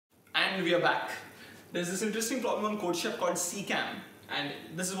And we are back. There's this interesting problem on Codechef called SEAKAM, and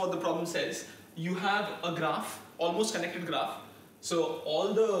this is what the problem says. You have a graph, almost connected graph, so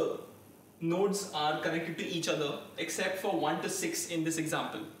all the nodes are connected to each other except for 1 to 6 in this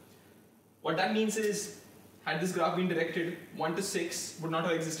example. What that means is, had this graph been directed, 1 to 6 would not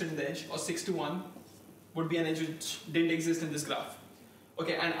have existed in the edge, or 6 to 1 would be an edge which didn't exist in this graph.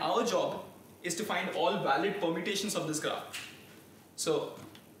 Okay, and our job is to find all valid permutations of this graph. So,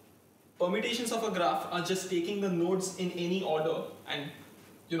 permutations of a graph are just taking the nodes in any order and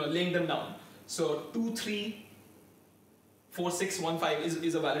laying them down. So 2, 3, 4, 6, 1, 5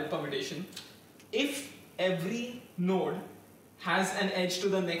 is a valid permutation. If every node has an edge to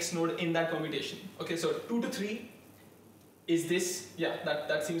the next node in that permutation. Okay, so 2 to 3 is this, yeah,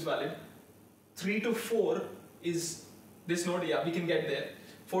 that seems valid. 3 to 4 is this node, yeah, we can get there.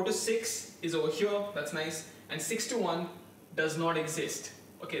 4 to 6 is over here, that's nice. And 6 to 1 does not exist.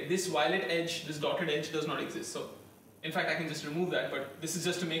 Okay, this violet edge, this dotted edge does not exist. So, in fact, I can just remove that, but this is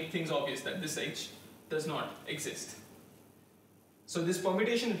just to make things obvious that this edge does not exist. So this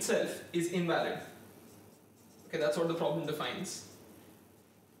permutation itself is invalid. Okay, that's what the problem defines.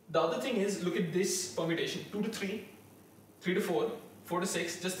 The other thing is, look at this permutation, 2 to 3, 3 to 4, 4 to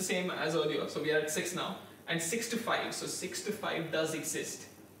 6, just the same as earlier. So we are at 6 now, and 6 to 5. So 6 to 5 does exist.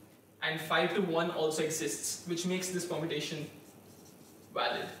 And 5 to 1 also exists, which makes this permutation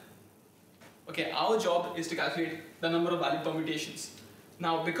valid. Okay, our job is to calculate the number of valid permutations.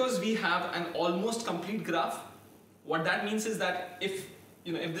 Now, because we have an almost complete graph, what that means is that if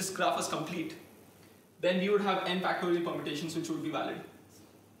this graph is complete, then we would have n factorial permutations which would be valid.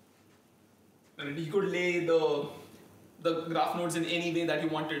 And you could lay the graph nodes in any way that you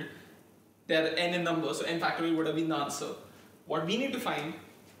wanted. There are n in number, so n factorial would have been the answer. What we need to find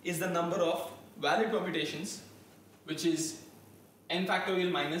is the number of valid permutations, which is n factorial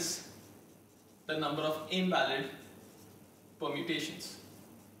minus the number of invalid permutations.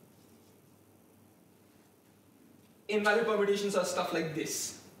 Invalid permutations are stuff like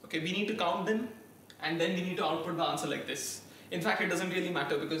this. Okay, we need to count them and then we need to output the answer like this. In fact, it doesn't really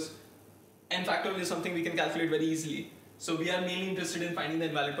matter because n factorial is something we can calculate very easily. So we are mainly interested in finding the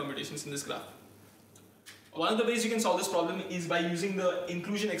invalid permutations in this graph. One of the ways you can solve this problem is by using the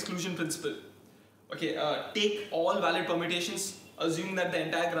inclusion-exclusion principle. Okay, take all valid permutations, assuming that the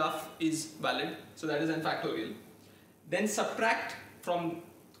entire graph is valid, so that is n factorial. Then subtract from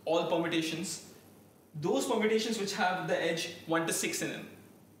all permutations those permutations which have the edge 1 to 6 in them.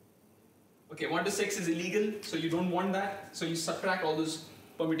 Okay, 1 to 6 is illegal, so you don't want that, so you subtract all those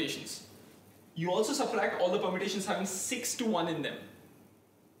permutations. You also subtract all the permutations having 6 to 1 in them.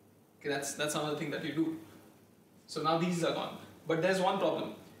 Okay, that's another thing that you do. So now these are gone. But there's one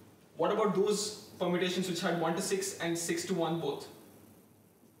problem. What about those permutations which had 1 to 6 and 6 to 1 both?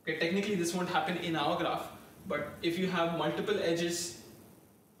 Okay, technically this won't happen in our graph, but if you have multiple edges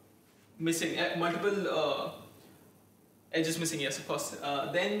missing, edges missing, yes, of course,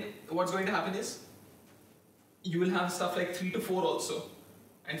 then what's going to happen is you will have stuff like 3 to 4 also,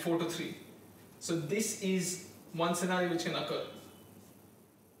 and 4 to 3. So this is one scenario which can occur.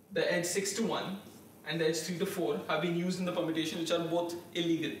 The edge 6 to 1 and the edge 3 to 4 have been used in the permutation, which are both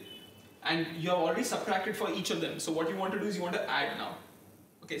illegal. And you have already subtracted for each of them. So what you want to do is you want to add now.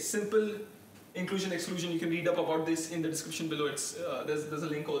 Okay, simple inclusion exclusion. You can read up about this in the description below. It's there's a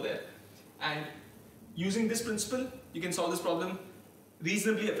link over there. And using this principle, you can solve this problem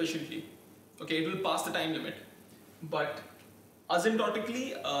reasonably efficiently. Okay, it will pass the time limit. But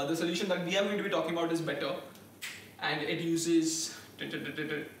asymptotically, the solution that we are going to be talking about is better, and it uses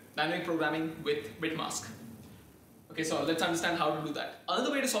dynamic programming with Bitmasks. Okay, so let's understand how to do that.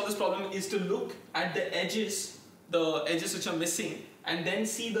 Another way to solve this problem is to look at the edges which are missing, and then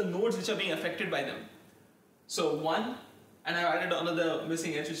see the nodes which are being affected by them. So 1, and I've added another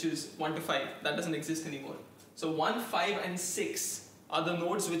missing edge which is 1 to 5. That doesn't exist anymore. So 1, 5, and 6 are the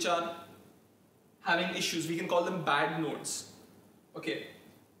nodes which are having issues. We can call them bad nodes. Okay.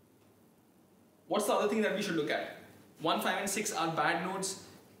 What's the other thing that we should look at? 1, 5, and 6 are bad nodes.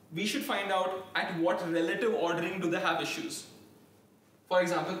 We should find out at what relative ordering do they have issues. For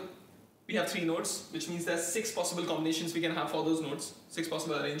example, we have 3 nodes, which means there's 6 possible combinations we can have for those nodes, 6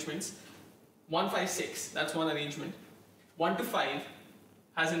 possible arrangements. 1, 5, 6, that's one arrangement. 1 to 5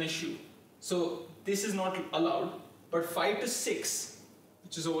 has an issue. So this is not allowed, but 5 to 6,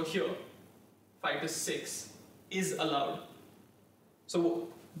 which is over here, 5 to 6 is allowed. So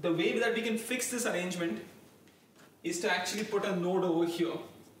the way that we can fix this arrangement is to actually put a node over here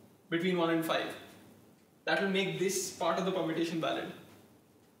between 1 and 5. That will make this part of the permutation valid.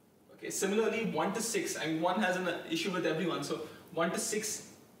 Okay, similarly 1 to 6, I mean 1 has an issue with everyone, so 1 to 6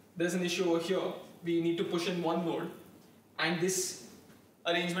 there's an issue over here. We need to push in one node, and this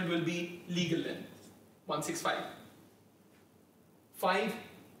arrangement will be legal then, 165. 5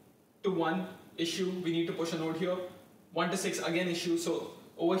 to 1 issue, we need to push a node here. 1 to 6 again issue, so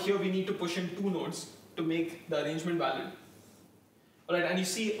over here we need to push in 2 nodes to make the arrangement valid. Alright, and you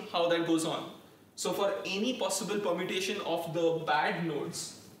see how that goes on. So for any possible permutation of the bad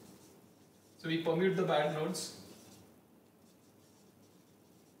nodes, so we permute the bad nodes,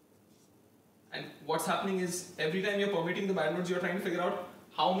 and what's happening is every time you're permuting the bad nodes, you're trying to figure out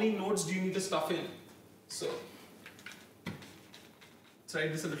how many nodes do you need to stuff in. So let's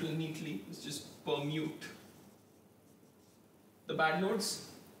write this a little neatly. Let's just permute the bad nodes,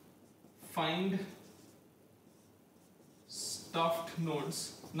 find stuffed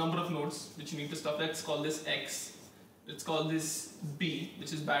nodes, number of nodes which you need to stuff. Let's call this X, let's call this B,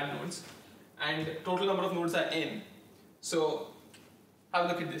 which is bad nodes, and total number of nodes are N. So have a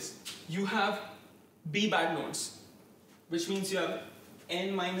look at this. You have B bad nodes, which means you have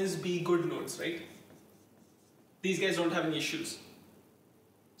N minus B good nodes, right? These guys don't have any issues.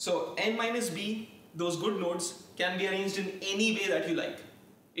 So N minus B, those good nodes, can be arranged in any way that you like.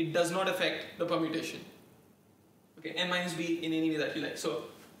 It does not affect the permutation. Okay, N minus B in any way that you like. So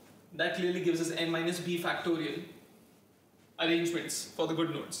that clearly gives us N minus B factorial arrangements for the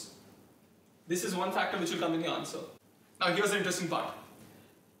good nodes. This is one factor which will come in your answer. Now here's the interesting part.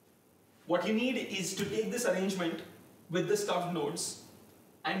 What you need is to take this arrangement with the stuffed nodes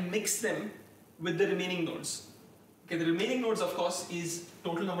and mix them with the remaining nodes. Okay, the remaining nodes, of course, is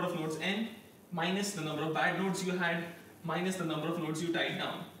total number of nodes N minus the number of bad nodes you had minus the number of nodes you tied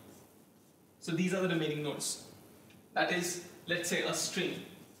down. So these are the remaining nodes. That is, let's say, a string.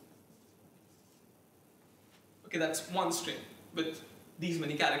 Okay, that's one string with these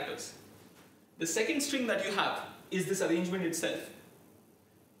many characters. The second string that you have is this arrangement itself.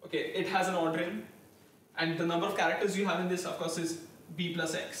 Okay, it has an ordering, and the number of characters you have in this, of course, is B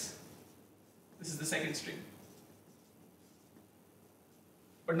plus X. This is the second string.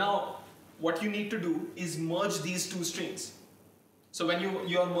 But now, what you need to do is merge these two strings. So when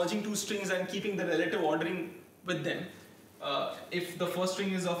you are merging two strings and keeping the relative ordering with them, if the first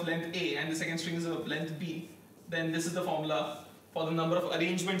string is of length A and the second string is of length B, then this is the formula for the number of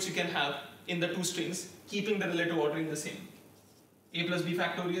arrangements you can have in the two strings, keeping the relative ordering the same. A plus B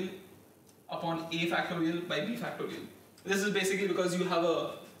factorial upon A factorial by B factorial. This is basically because you have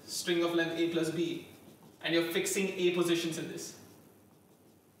a string of length A plus B and you're fixing A positions in this.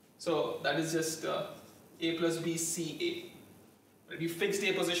 So that is just A plus B C A. If you fixed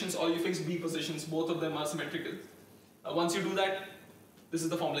A positions or you fixed B positions, both of them are symmetrical. Once you do that, this is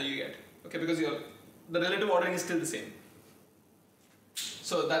the formula you get. Okay, because the relative ordering is still the same.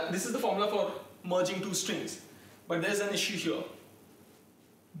 So this is the formula for merging two strings. But there's an issue here.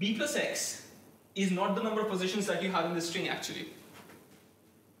 B plus X is not the number of positions that you have in this string actually.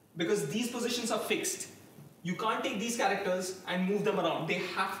 Because these positions are fixed. You can't take these characters and move them around. They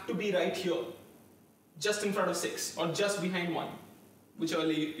have to be right here, just in front of 6 or just behind 1, whichever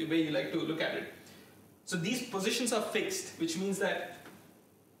way you like to look at it. So these positions are fixed, which means that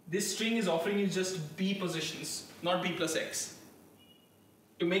this string is offering you just B positions, not B plus X.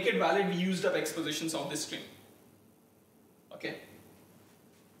 To make it valid, we used up X positions of this string. Okay.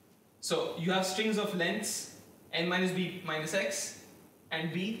 So you have strings of lengths N minus B minus X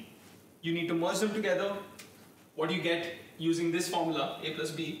and B. You need to merge them together. What you get using this formula, A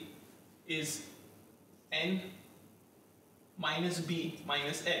plus B, is N minus B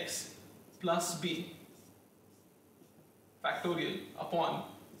minus X plus B factorial upon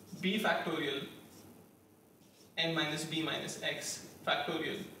B factorial N minus B minus X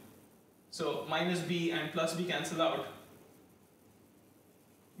factorial. So minus B and plus B cancel out.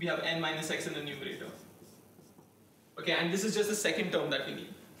 We have N minus X in the numerator. Okay, and this is just the second term that we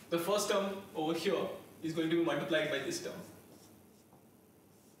need. The first term over here is going to be multiplied by this term,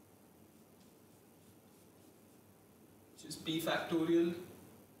 which is B factorial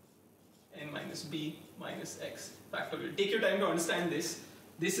N minus B minus X factorial. Take your time to understand this.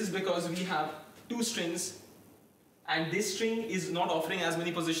 This is because we have two strings and this string is not offering as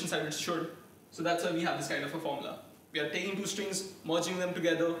many positions as it should. So that's why we have this kind of a formula. We are taking two strings, merging them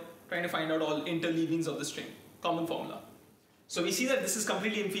together, trying to find out all interleavings of the string. Common formula. So we see that this is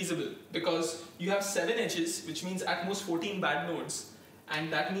completely infeasible because you have 7 edges, which means at most 14 bad nodes.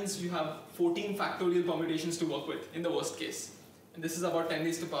 And that means you have 14 factorial permutations to work with in the worst case. And this is about 10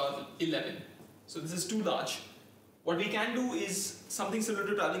 raised to the power 11. So this is too large. What we can do is something similar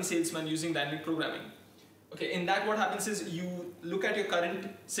to traveling salesman using dynamic programming. Okay, in that what happens is you look at your current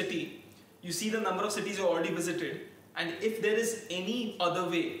city, you see the number of cities you already visited, And if there is any other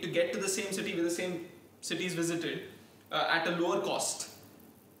way to get to the same city with the same cities visited at a lower cost,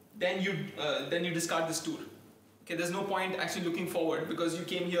 then you discard this tour. Okay, there's no point actually looking forward because you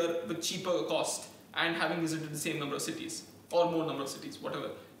came here with cheaper cost and having visited the same number of cities or more number of cities,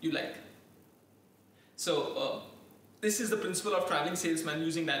 whatever you like. So this is the principle of traveling salesman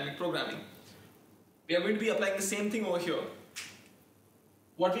using dynamic programming. We are going to be applying the same thing over here.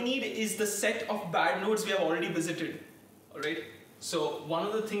 What we need is the set of bad nodes we have already visited. Alright? So one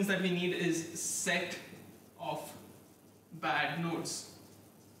of the things that we need is set of bad nodes.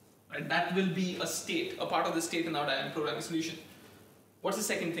 Right? That will be a state, a part of the state in our dynamic programming solution. What's the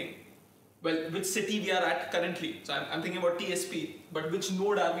second thing? Well, which city we are at currently. So I'm thinking about TSP, but which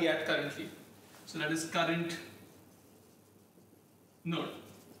node are we at currently? So that is current node.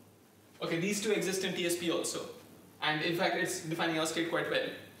 Okay, these two exist in TSP also. And in fact, it's defining our state quite well.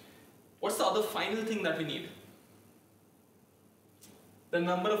 What's the other final thing that we need? The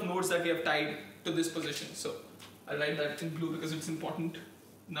number of nodes that we have tied to this position. So I'll write that in blue because it's important.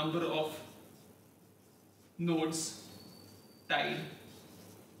 Number of nodes tied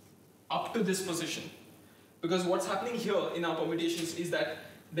up to this position. Because what's happening here in our permutations is that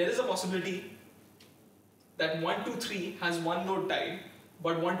there is a possibility that 1 to 3 has one node tied,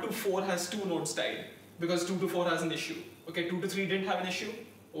 but 1 to 4 has two nodes tied, because 2 to 4 has an issue. Okay, 2 to 3 didn't have an issue.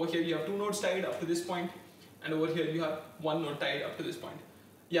 Over here you have two nodes tied up to this point, and over here you have one node tied up to this point.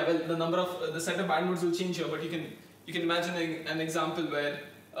 Yeah, well, the number of the set of bad nodes will change here, but you can imagine an example where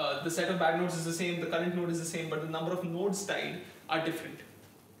the set of bad nodes is the same, the current node is the same, but the number of nodes tied are different.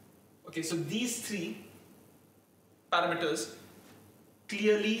 Okay, so these three parameters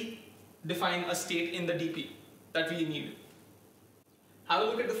clearly define a state in the DP that we need. Have a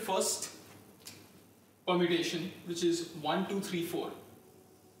look at the first permutation, which is 1, 2, 3, 4.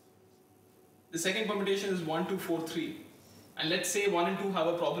 The second permutation is 1, 2, 4, 3. And let's say 1 and 2 have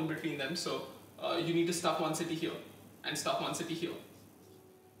a problem between them, so you need to stuff one city here and stuff one city here.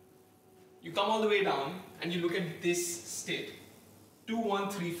 You come all the way down and you look at this state. 2, 1,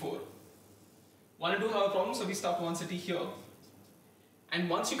 3, 4. 1 and 2 have a problem, so we stuff one city here. And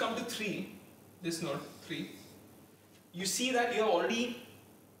once you come to 3, this node 3, you see that you have already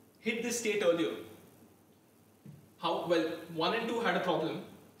hit this state earlier. How? Well, 1 and 2 had a problem,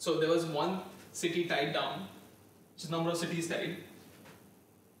 so there was one city tied down, which is number of cities tied.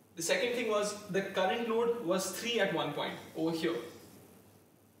 The second thing was the current node was 3 at one point over here.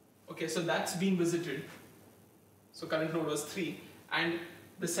 Okay, so that's been visited. So current node was 3, and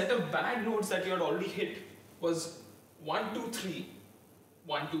the set of bad nodes that you had already hit was 1, 2, 3,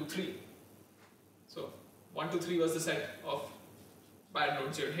 1, 2, 3. So 1, 2, 3 was the set of bad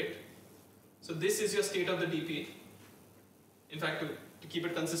nodes you had hit. So this is your state of the DP. In fact, to keep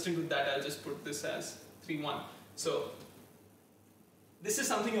it consistent with that, I'll just put this as 3, 1. So this is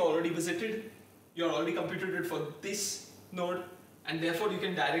something you already visited, you already computed it for this node, and therefore you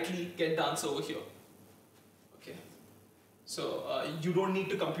can directly get the answer over here. Okay. So you don't need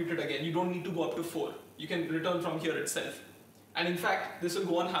to compute it again, you don't need to go up to 4. You can return from here itself. And in fact, this will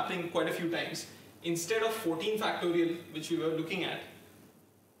go on happening quite a few times. Instead of 14 factorial, which we were looking at,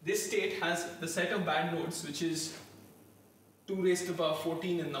 this state has the set of bad nodes, which is 2 raised to the power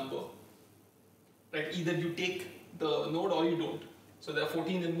 14 in number. Right? Either you take the node or you don't. So there are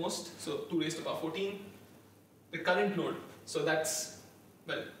 14 in most, so 2 raised to the power 14. The current node, so that's,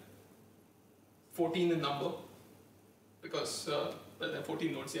 well, 14 in number, because well, there are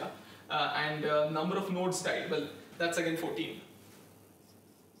 14 nodes, yeah. And number of nodes tied, well, that's again 14.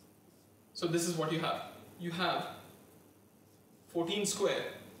 So this is what you have. You have 14 square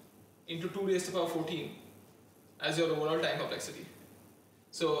into 2 raised to the power 14 as your overall time complexity.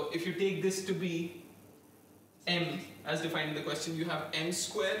 So if you take this to be m as defined in the question, you have m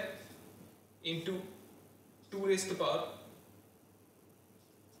square into 2 raised to the power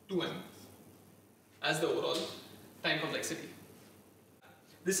 2m as the overall time complexity.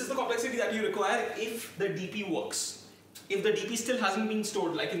 This is the complexity that you require if the DP works. If the DP still hasn't been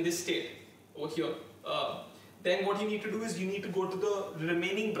stored, like in this state over here, then what you need to do is you need to go to the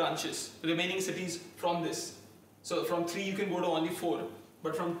remaining branches, remaining cities from this. So from 3 you can go to only 4,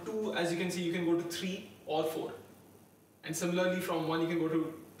 but from 2, as you can see, you can go to 3 or 4. And similarly from 1 you can go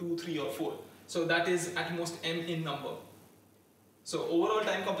to 2, 3 or 4. So that is at most m in number. So overall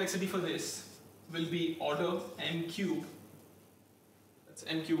time complexity for this will be order m cube. That's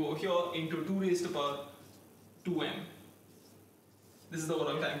m cube over here into 2 raised to the power 2m. This is the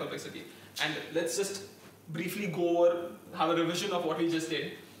overall time complexity. And let's just briefly go over, have a revision of what we just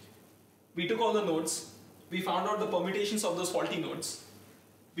did. We took all the nodes, we found out the permutations of those faulty nodes,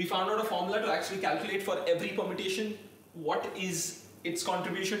 we found out a formula to actually calculate for every permutation what is its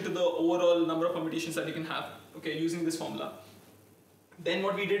contribution to the overall number of permutations that you can have, okay, using this formula. Then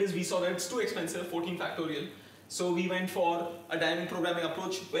what we did is we saw that it's too expensive, 14 factorial. So we went for a dynamic programming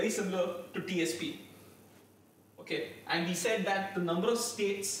approach very similar to TSP. Okay, and we said that the number of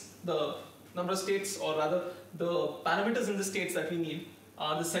states, or rather the parameters in the states that we need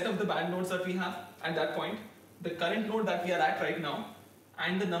are the set of the bad nodes that we have at that point, the current node that we are at right now,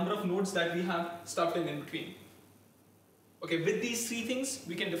 and the number of nodes that we have stuffed in between. Okay, with these three things,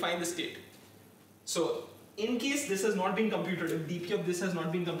 we can define the state. So in case this has not been computed, if DP of this has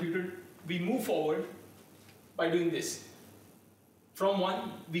not been computed, we move forward by doing this. From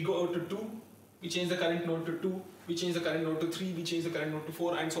 1, we go to 2, we change the current node to 2, we change the current node to 3, we change the current node to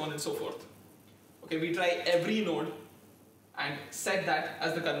 4, and so on and so forth. Okay, we try every node and set that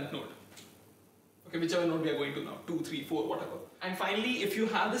as the current node. Okay, whichever node we are going to now, 2, 3, 4, whatever. And finally, if you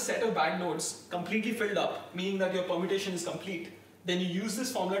have the set of bad nodes completely filled up, meaning that your permutation is complete, then you use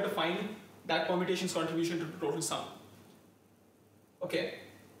this formula to find that permutation's contribution to the total sum. Okay,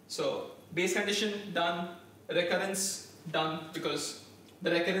 so base condition done, recurrence done, because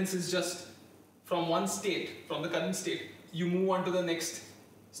the recurrence is just from one state, from the current state, you move on to the next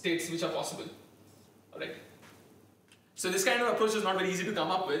states which are possible. Alright. So this kind of approach is not very easy to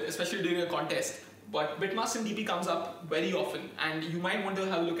come up with, especially during a contest. But Bitmasks in DP comes up very often, and you might want to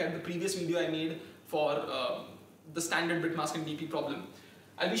have a look at the previous video I made for the standard Bitmask in DP problem.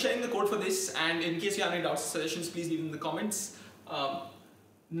 I'll be sharing the code for this, and in case you have any doubts or suggestions, please leave them in the comments.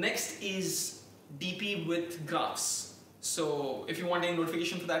 Next is DP with graphs. So if you want any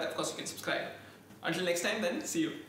notification for that, of course you can subscribe. Until next time then, see you.